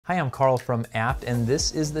Hi, I'm Carl from Abt, and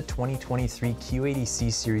this is the 2023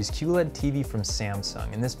 Q80C series QLED TV from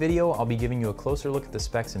Samsung. In this video, I'll be giving you a closer look at the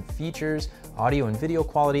specs and features, audio and video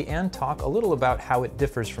quality, and talk a little about how it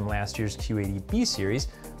differs from last year's Q80B series,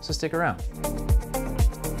 so stick around.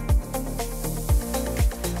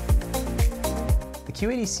 The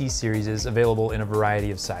Q80C series is available in a variety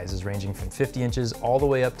of sizes, ranging from 50 inches all the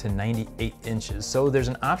way up to 98 inches, so there's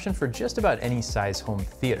an option for just about any size home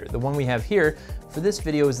theater. The one we have here for this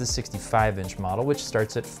video is the 65-inch model, which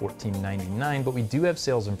starts at $14.99, but we do have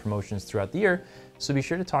sales and promotions throughout the year, so be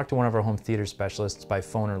sure to talk to one of our home theater specialists by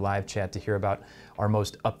phone or live chat to hear about our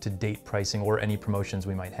most up-to-date pricing or any promotions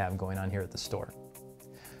we might have going on here at the store.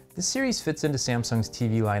 This series fits into Samsung's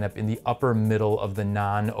TV lineup in the upper middle of the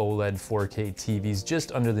non-OLED 4K TVs,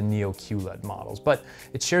 just under the Neo QLED models, but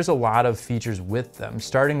it shares a lot of features with them,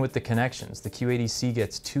 starting with the connections. The Q80C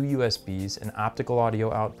gets 2 USBs, an optical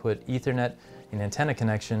audio output, Ethernet, an antenna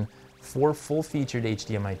connection, 4 full-featured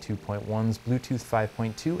HDMI 2.1s, Bluetooth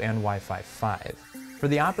 5.2, and Wi-Fi 5. For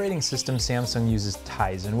the operating system, Samsung uses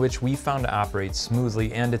Tizen, which we found to operate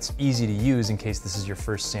smoothly, and it's easy to use in case this is your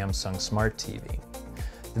first Samsung Smart TV.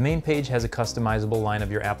 The main page has a customizable line of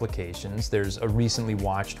your applications. There's a recently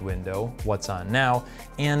watched window, what's on now,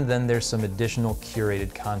 and then there's some additional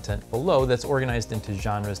curated content below that's organized into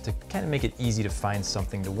genres to kind of make it easy to find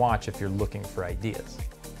something to watch if you're looking for ideas.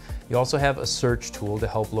 You also have a search tool to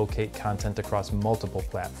help locate content across multiple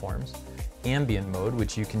platforms, ambient mode,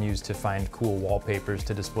 which you can use to find cool wallpapers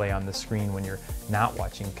to display on the screen when you're not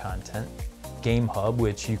watching content, Game Hub,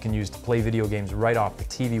 which you can use to play video games right off the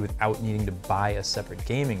TV without needing to buy a separate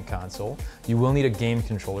gaming console. You will need a game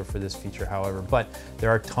controller for this feature, however, but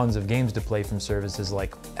there are tons of games to play from services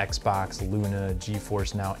like Xbox, Luna,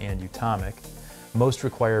 GeForce Now, and Utomic. Most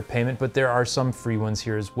require payment, but there are some free ones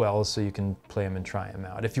here as well, so you can play them and try them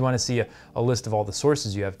out. If you want to see a list of all the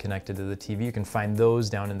sources you have connected to the TV, you can find those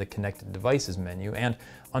down in the Connected Devices menu, and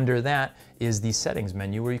under that is the Settings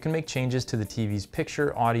menu, where you can make changes to the TV's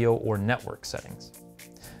picture, audio, or network settings.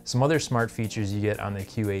 Some other smart features you get on the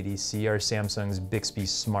Q80C are Samsung's Bixby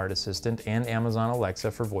Smart Assistant and Amazon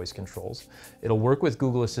Alexa for voice controls. It'll work with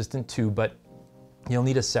Google Assistant too, but you'll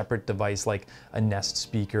need a separate device like a Nest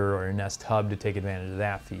speaker or a Nest Hub to take advantage of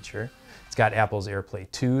that feature. It's got Apple's AirPlay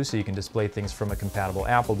 2, so you can display things from a compatible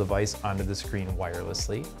Apple device onto the screen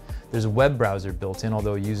wirelessly. There's a web browser built in,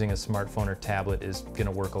 although using a smartphone or tablet is going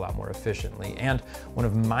to work a lot more efficiently. And one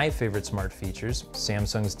of my favorite smart features,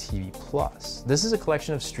 Samsung's TV Plus. This is a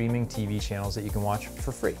collection of streaming TV channels that you can watch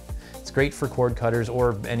for free. It's great for cord cutters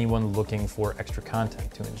or anyone looking for extra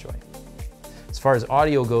content to enjoy. As far as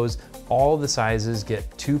audio goes, all the sizes get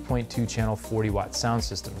 2.2 channel 40-watt sound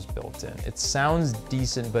systems built in. It sounds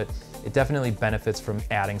decent, but it definitely benefits from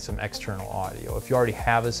adding some external audio. If you already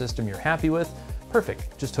have a system you're happy with,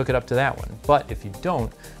 perfect, just hook it up to that one. But if you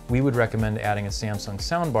don't, we would recommend adding a Samsung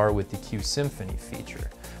soundbar with the Q Symphony feature.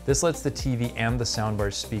 This lets the TV and the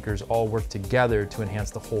soundbar's speakers all work together to enhance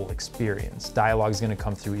the whole experience. Dialogue is going to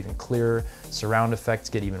come through even clearer, surround effects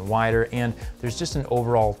get even wider, and there's just an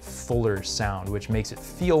overall fuller sound, which makes it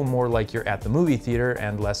feel more like you're at the movie theater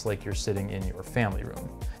and less like you're sitting in your family room.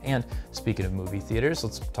 And speaking of movie theaters,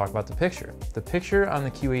 let's talk about the picture. The picture on the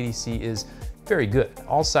Q80C is very good.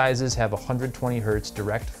 All sizes have 120 Hz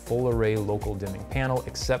direct full array local dimming panel,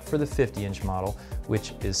 except for the 50-inch model,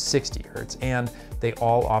 which is 60 Hz, and they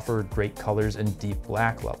all offer great colors and deep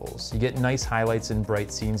black levels. You get nice highlights in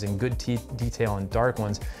bright scenes and good detail in dark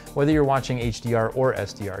ones, whether you're watching HDR or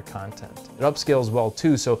SDR content. It upscales well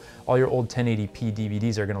too, so all your old 1080p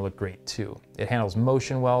DVDs are going to look great too. It handles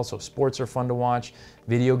motion well, so sports are fun to watch.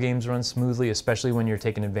 Video games run smoothly, especially when you're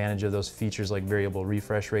taking advantage of those features like variable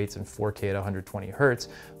refresh rates and 4K at 120 Hz.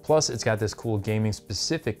 Plus, it's got this cool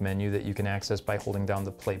gaming-specific menu that you can access by holding down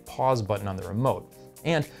the play-pause button on the remote.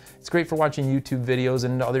 And it's great for watching YouTube videos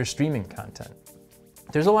and other streaming content.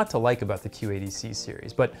 There's a lot to like about the Q80C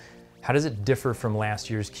series, but how does it differ from last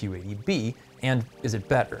year's Q80B, and is it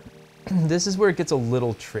better? This is where it gets a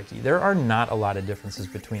little tricky. There are not a lot of differences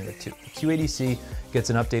between the two. The Q80C gets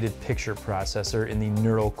an updated picture processor in the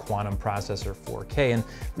Neural Quantum Processor 4K, and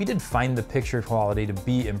we did find the picture quality to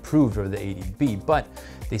be improved over the 80B, but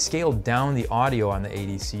they scaled down the audio on the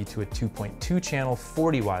 80C to a 2.2 channel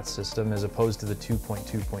 40-watt system as opposed to the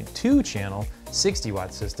 2.2 channel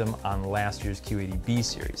 60-watt system on last year's Q80B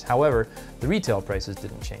series. However, the retail prices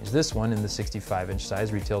didn't change. This one in the 65-inch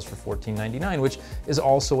size retails for $14.99, which is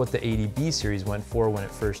also what the 80B series went for when it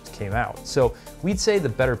first came out. So we'd say the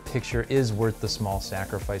better picture is worth the small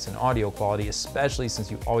sacrifice in audio quality, especially since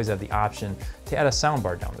you always have the option to add a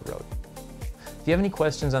soundbar down the road. If you have any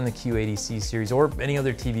questions on the Q80C series or any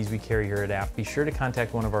other TVs we carry here at Abt, be sure to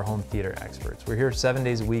contact one of our home theater experts. We're here 7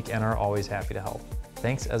 days a week and are always happy to help.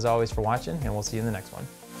 Thanks as always for watching, and we'll see you in the next one.